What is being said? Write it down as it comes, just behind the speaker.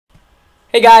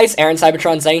Hey guys, Aaron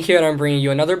Cybertron Zang here, and I'm bringing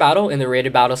you another battle in the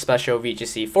Rated Battle Special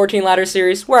VGC 14 ladder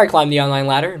series, where I climb the online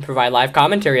ladder and provide live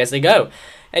commentary as they go.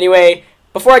 Anyway,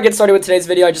 before I get started with today's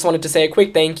video, I just wanted to say a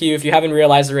quick thank you. If you haven't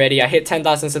realized already, I hit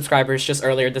 10,000 subscribers just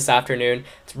earlier this afternoon.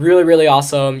 It's really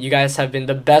awesome. You guys have been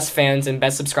the best fans and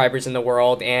best subscribers in the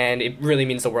world, and it really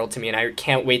means the world to me, and I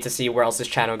can't wait to see where else this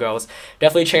channel goes.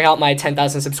 Definitely check out my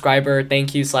 10,000 subscriber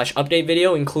thank you / update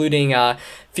video, including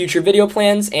future video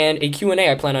plans and a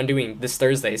Q&A I plan on doing this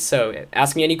Thursday. So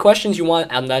ask me any questions you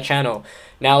want on that channel.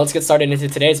 Now let's get started into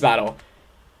today's battle.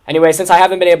 Anyway, since I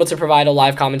haven't been able to provide a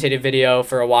live commentated video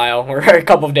for a while, or a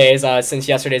couple of days, since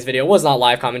yesterday's video was not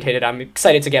live commentated, I'm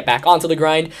excited to get back onto the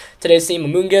grind. Today's team: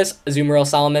 Amoonguss, Azumarill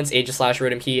Salamence, Aegis Slash,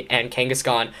 Rotom Heat, and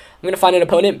Kangaskhan. I'm going to find an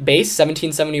opponent, base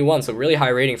 1771, so really high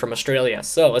rating from Australia.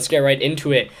 So let's get right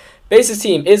into it. Base's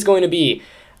team is going to be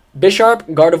Bisharp,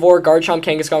 Gardevoir, Garchomp,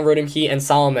 Kangaskhan, Rotom Heat, and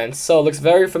Salamence. So it looks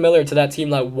very familiar to that team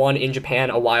that won in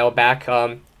Japan a while back.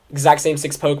 Exact same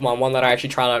 6 Pokemon, one that I actually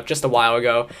tried out just a while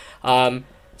ago.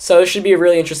 So it should be a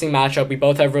really interesting matchup. We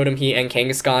both have Rotom Heat and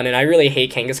Kangaskhan, and I really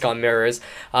hate Kangaskhan mirrors.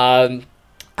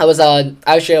 I was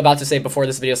actually about to say before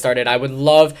this video started, I would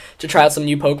love to try out some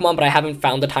new Pokemon, but I haven't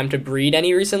found the time to breed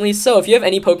any recently. So if you have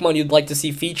any Pokemon you'd like to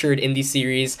see featured in the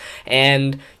series,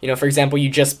 and, you know, for example,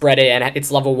 you just bred it and it's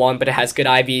level 1, but it has good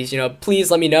IVs, you know, please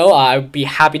let me know. I'd be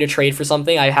happy to trade for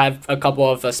something. I have a couple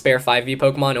of spare 5V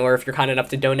Pokemon, or if you're kind enough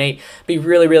to donate, it'd be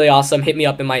really awesome. Hit me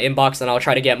up in my inbox, and I'll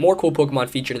try to get more cool Pokemon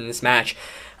featured in this match,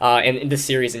 and in this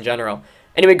series in general.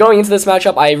 Anyway, going into this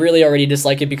matchup, I really already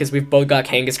dislike it because we've both got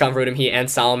Kangaskhan, Rotom Heat, and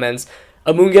Salamence.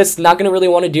 Amoonguss not going to really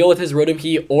want to deal with his Rotom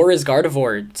Heat or his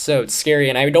Gardevoir, so it's scary,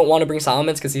 and I don't want to bring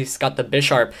Salamence because he's got the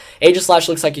Bisharp. Aegis Slash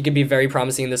looks like it could be very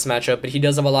promising in this matchup, but he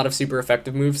does have a lot of super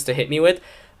effective moves to hit me with.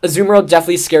 Azumarill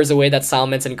definitely scares away that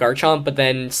Salamence and Garchomp, but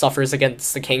then suffers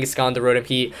against the Kangaskhan, the Rotom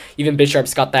Heat. Even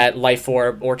Bisharp's got that Life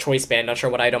Orb or Choice Band, not sure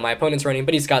what item my opponent's running,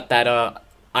 but he's got that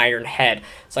Iron Head.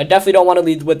 So I definitely don't want to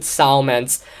lead with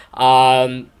Salamence.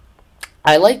 I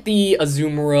like the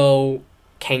Azumarill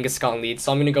Kangaskhan lead,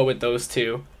 so I'm going to go with those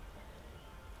two.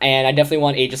 And I definitely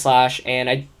want Aegis Slash, and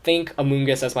I think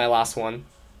Amoonguss as my last one.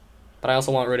 But I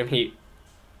also want Rotom Heat.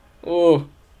 Ooh. Alright,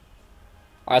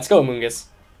 let's go Amoonguss.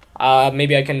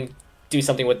 Maybe I can do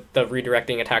something with the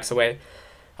redirecting attacks away.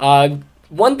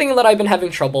 One thing that I've been having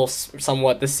trouble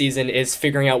somewhat this season is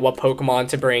figuring out what Pokemon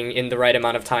to bring in the right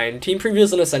amount of time. Team preview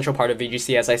is an essential part of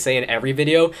VGC, as I say in every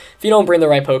video. If you don't bring the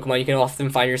right Pokemon, you can often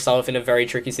find yourself in a very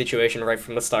tricky situation right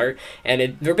from the start. And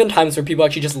there have been times where people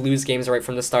actually just lose games right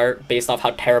from the start based off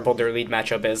how terrible their lead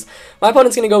matchup is. My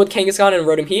opponent's going to go with Kangaskhan and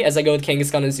Rotom Heat, as I go with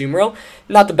Kangaskhan and Azumarill.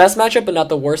 Not the best matchup, but not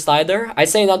the worst either. I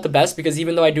say not the best because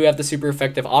even though I do have the super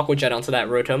effective Aqua Jet onto that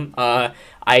Rotom,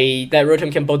 that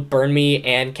Rotom can both burn me,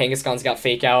 and Kangaskhan's got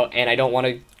Fake Out, and I don't want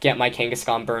to get my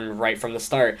Kangaskhan burned right from the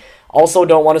start. Also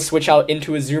don't want to switch out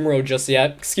into Azumarill just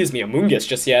yet, Amoonguss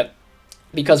just yet,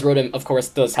 because Rotom, of course,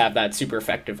 does have that super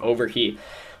effective Overheat.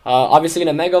 Obviously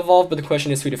gonna Mega Evolve, but the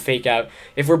question is who to Fake Out.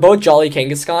 If we're both Jolly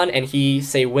Kangaskhan, and he,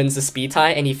 say, wins the speed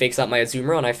tie, and he fakes out my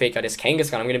Azumarill, and I fake out his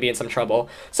Kangaskhan, I'm gonna be in some trouble.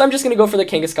 So I'm just gonna go for the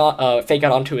Kangaskhan, Fake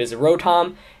Out onto his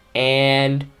Rotom,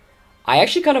 and I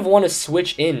actually kind of want to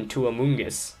switch in to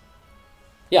Amoonguss.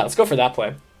 Yeah, let's go for that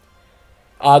play.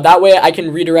 That way I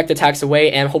can redirect attacks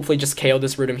away and hopefully just KO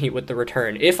this Rotom Heat with the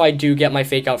return. If I do get my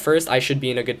Fake Out first, I should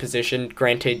be in a good position,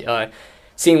 granted,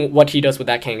 seeing what he does with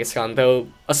that Kangaskhan. Though,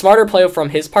 a smarter play from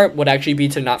his part would actually be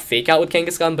to not Fake Out with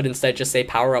Kangaskhan, but instead just say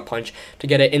Power Up Punch to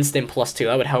get an instant +2.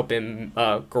 That would help him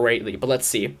greatly, but let's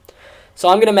see. So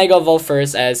I'm going to Mega Evolve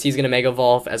first, as he's going to Mega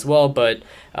Evolve as well, but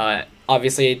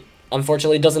obviously,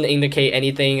 unfortunately, it doesn't indicate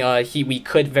anything. We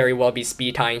could very well be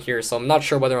speed tying here, so I'm not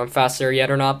sure whether I'm faster yet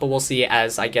or not, but we'll see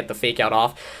as I get the Fake Out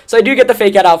off. So I do get the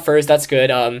Fake Out first, that's good,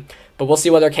 but we'll see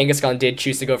whether Kangaskhan did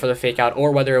choose to go for the Fake Out,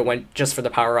 or whether it went just for the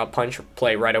Power Up Punch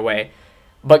play right away.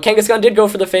 But Kangaskhan did go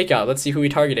for the Fake Out. Let's see who he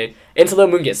targeted. Into the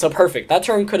Amoonguss. So perfect. That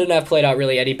turn couldn't have played out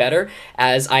really any better,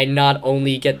 as I not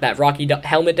only get that Rocky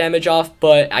Helmet damage off,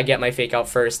 but I get my Fake Out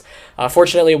first.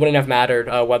 Fortunately, it wouldn't have mattered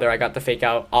whether I got the Fake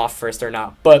Out off first or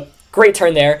not. But great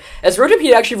turn there, as Rotom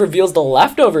Heat actually reveals the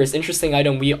Leftovers. Interesting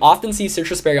item. We often see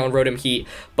Citrus Berry on Rotom Heat,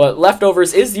 but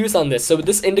Leftovers is used on this, so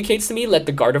this indicates to me that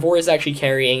the Gardevoir is actually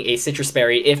carrying a Citrus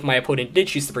Berry if my opponent did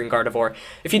choose to bring Gardevoir.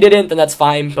 If he didn't, then that's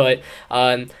fine, but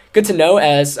good to know,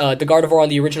 as the Gardevoir on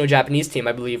the original Japanese team,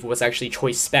 I believe, was actually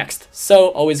Choice Spexed, so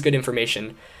always good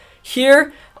information.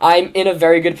 Here, I'm in a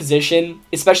very good position,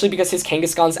 especially because his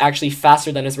Kangaskhan's actually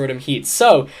faster than his Rotom Heat.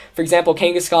 So, for example,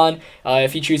 Kangaskhan,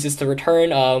 if he chooses to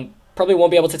return, probably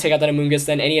won't be able to take out that Amoonguss,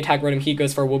 then any attack Rotom Heat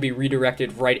goes for will be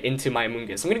redirected right into my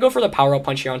Amoonguss. I'm going to go for the Power Up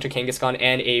Punch here onto Kangaskhan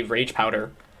and a Rage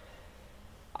Powder.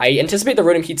 I anticipate the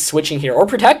Rotom Heat switching here, or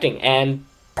protecting, and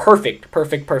perfect.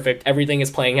 Everything is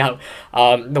playing out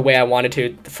the way I wanted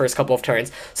to the first couple of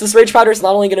turns. So this Rage Powder is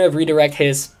not only going to redirect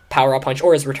his Power-Up Punch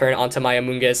or his return onto my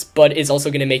Amoonguss, but is also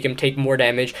going to make him take more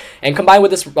damage. And combined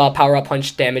with this Power-Up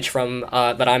Punch damage from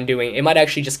that I'm doing, it might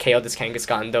actually just KO this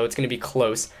Kangaskhan, though it's going to be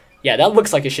close. Yeah, that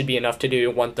looks like it should be enough to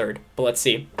do 1/3, but let's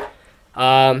see.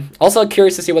 Also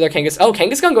curious to see whether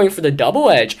Kangaskhan going for the Double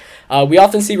Edge. We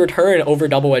often see return over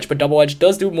Double Edge, but Double Edge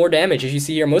does do more damage. As you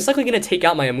see here, most likely going to take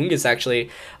out my Amoonguss actually,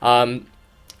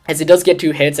 as it does get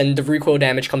 2 hits, and the recoil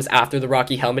damage comes after the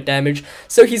Rocky Helmet damage.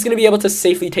 So he's going to be able to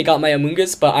safely take out my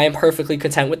Amoonguss, but I am perfectly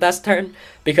content with that turn,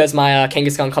 because my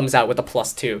Kangaskhan comes out with a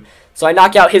 +2. So I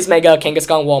knock out his Mega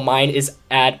Kangaskhan while mine is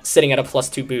sitting at a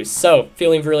 +2 boost. So,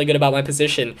 feeling really good about my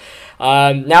position.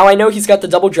 Now I know he's got the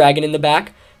Double Dragon in the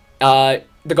back,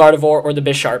 the Gardevoir, or the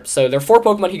Bisharp. So there are 4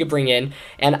 Pokemon he could bring in,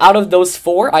 and out of those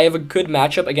 4, I have a good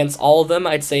matchup against all of them.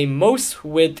 I'd say most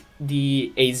with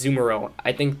the Azumarill.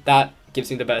 I think that gives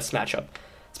me the best matchup,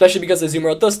 especially because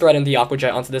Azumarill does threaten the Aqua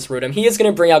Jet onto this Rotom. He is going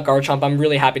to bring out Garchomp. I'm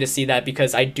really happy to see that,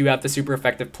 because I do have the super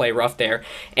effective Play Rough there,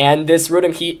 and this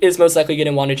Rotom Heat is most likely going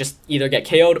to want to just either get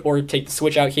KO'd or take the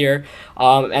switch out here,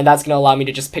 and that's going to allow me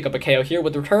to just pick up a KO here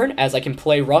with return, as I can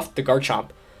Play Rough the Garchomp.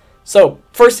 So,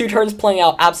 first 2 turns playing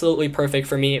out absolutely perfect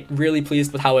for me. Really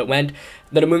pleased with how it went.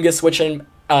 The Amoonguss switching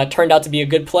turned out to be a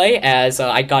good play, as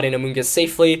I got in Amoonguss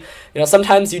safely. You know,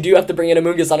 sometimes you do have to bring in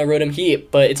Amoonguss on a Rotom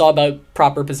Heat, but it's all about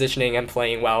proper positioning and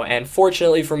playing well. And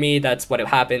fortunately for me, that's what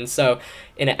happened. So,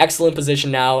 in an excellent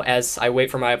position now as I wait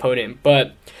for my opponent.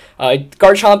 But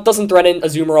Garchomp doesn't threaten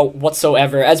Azumarill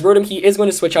whatsoever, as Rotom Heat is going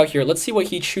to switch out here. Let's see what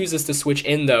he chooses to switch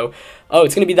in, though. Oh,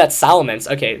 it's going to be that Salamence.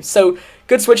 Okay, so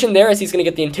good switch in there, as he's going to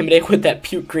get the Intimidate with that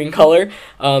Puke Green color.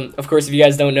 Of course, if you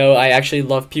guys don't know, I actually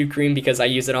love Puke Green because I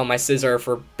use it on my Scizor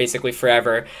for basically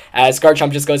forever. As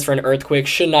Garchomp just goes for an Earthquake,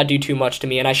 should not do too much to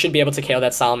me, and I should be able to KO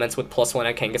that Salamence with +1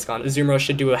 at Kangaskhan. Azumarill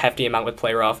should do a hefty amount with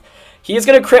Play Rough. He is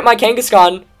going to crit my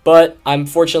Kangaskhan, but I'm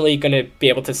fortunately going to be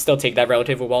able to still take that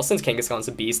relatively well, since Kangaskhan's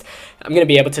a beast. I'm going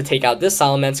to be able to take out this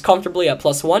Salamence comfortably at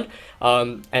 +1,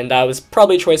 and that was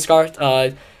probably Choice Scarf.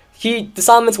 The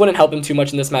Salamence wouldn't help him too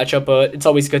much in this matchup, but it's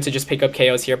always good to just pick up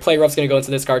KOs here. Play Rough's going to go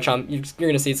into this Garchomp. You're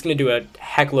going to see it's going to do a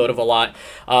heck load of a lot,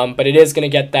 but it is going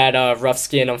to get that rough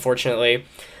skin, unfortunately.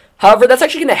 However, that's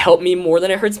actually going to help me more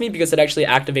than it hurts me, because it actually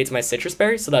activates my Citrus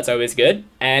Berry, so that's always good.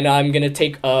 And I'm going to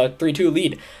take a 3-2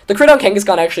 lead. The crit on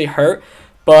Kangaskhan actually hurt,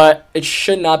 but it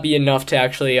should not be enough to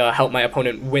actually help my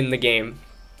opponent win the game.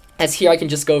 As here I can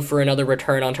just go for another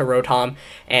return onto Rotom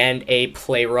and a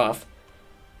Play Rough.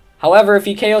 However, if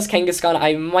he KOs Kangaskhan,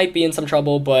 I might be in some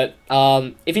trouble, but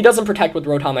if he doesn't protect with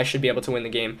Rotom, I should be able to win the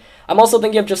game. I'm also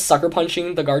thinking of just Sucker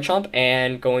Punching the Garchomp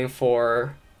and going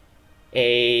for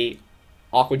a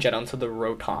Aqua Jet onto the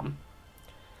Rotom.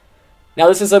 Now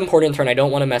this is an important turn, I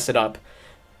don't want to mess it up.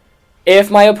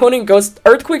 If my opponent goes,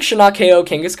 Earthquake should not KO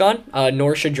Kangaskhan,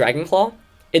 nor should Dragon Claw.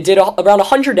 It did around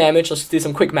 100 damage, let's do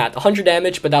some quick math, 100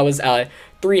 damage, but that was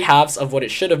 3/2 of what it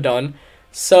should have done.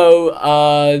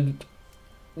 So,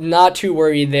 not too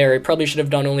worried there. It probably should have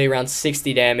done only around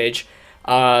 60 damage,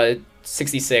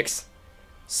 66.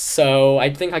 So I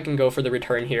think I can go for the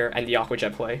return here and the Aqua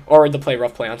Jet play, or the Play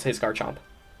Rough play onto his Garchomp.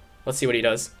 Let's see what he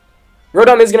does.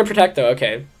 Rotom is going to protect though,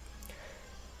 okay.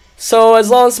 So as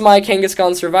long as my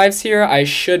Kangaskhan survives here, I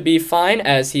should be fine,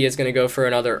 as he is going to go for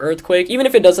another Earthquake. Even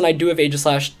if it doesn't, I do have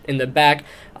Aegislash in the back.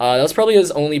 That was probably his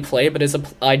only play, but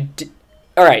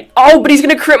alright. Oh, but he's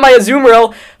going to crit my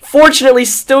Azumarill. Fortunately,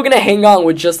 still going to hang on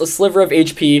with just a sliver of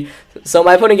HP. So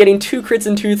my opponent getting 2 crits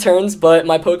in 2 turns, but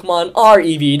my Pokemon are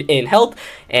EV'd in health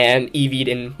and EV'd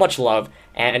in much love.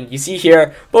 And you see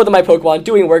here, both of my Pokemon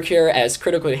doing work here, as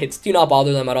critical hits do not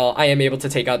bother them at all. I am able to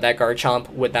take out that Garchomp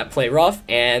with that Play Rough,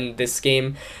 and this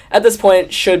game, at this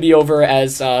point, should be over,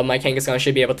 as my Kangaskhan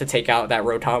should be able to take out that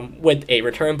Rotom with a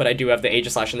return, but I do have the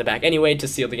Aegislash in the back anyway to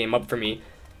seal the game up for me.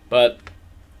 But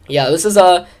yeah, this is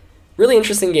a really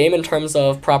interesting game in terms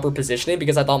of proper positioning,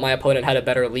 because I thought my opponent had a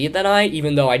better lead than I,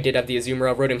 even though I did have the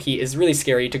Azumarill. Rotom Heat is really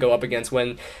scary to go up against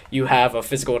when you have a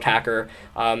physical attacker.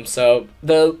 So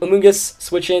the Amoonguss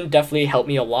switch-in definitely helped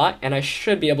me a lot, and I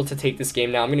should be able to take this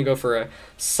game now. I'm going to go for a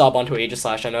sub onto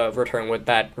Aegislash and a return with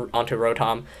that onto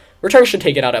Rotom. Return should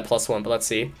take it out at +1, but let's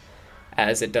see,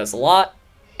 as it does a lot.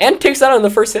 And takes that on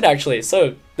the first hit, actually,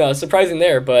 so surprising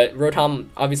there, but Rotom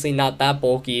obviously not that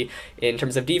bulky in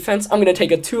terms of defense. I'm going to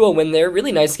take a 2-0 win there.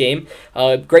 Really nice game.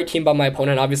 Great team by my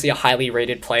opponent, obviously a highly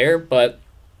rated player, but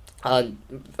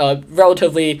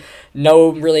relatively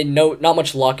not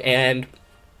much luck, and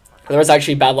There was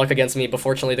actually bad luck against me, but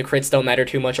fortunately the crits don't matter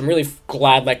too much. I'm really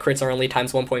glad that crits are only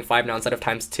times 1.5 now instead of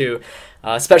times 2.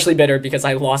 Especially bitter because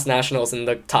I lost nationals in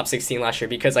the top 16 last year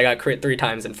because I got crit 3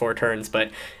 times in 4 turns. But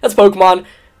that's Pokemon.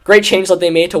 Great change that they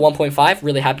made to 1.5.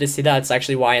 Really happy to see that. It's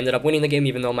actually why I ended up winning the game,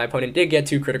 even though my opponent did get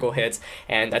 2 critical hits.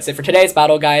 And that's it for today's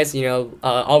battle, guys. You know,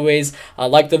 always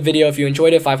like the video if you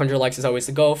enjoyed it. 500 likes is always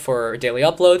the goal for daily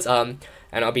uploads.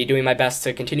 And I'll be doing my best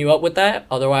to continue up with that.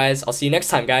 Otherwise, I'll see you next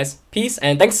time, guys. Peace,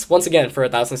 and thanks once again for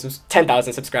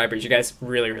 10,000 subscribers. You guys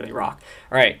really, really rock.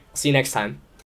 All right, see you next time.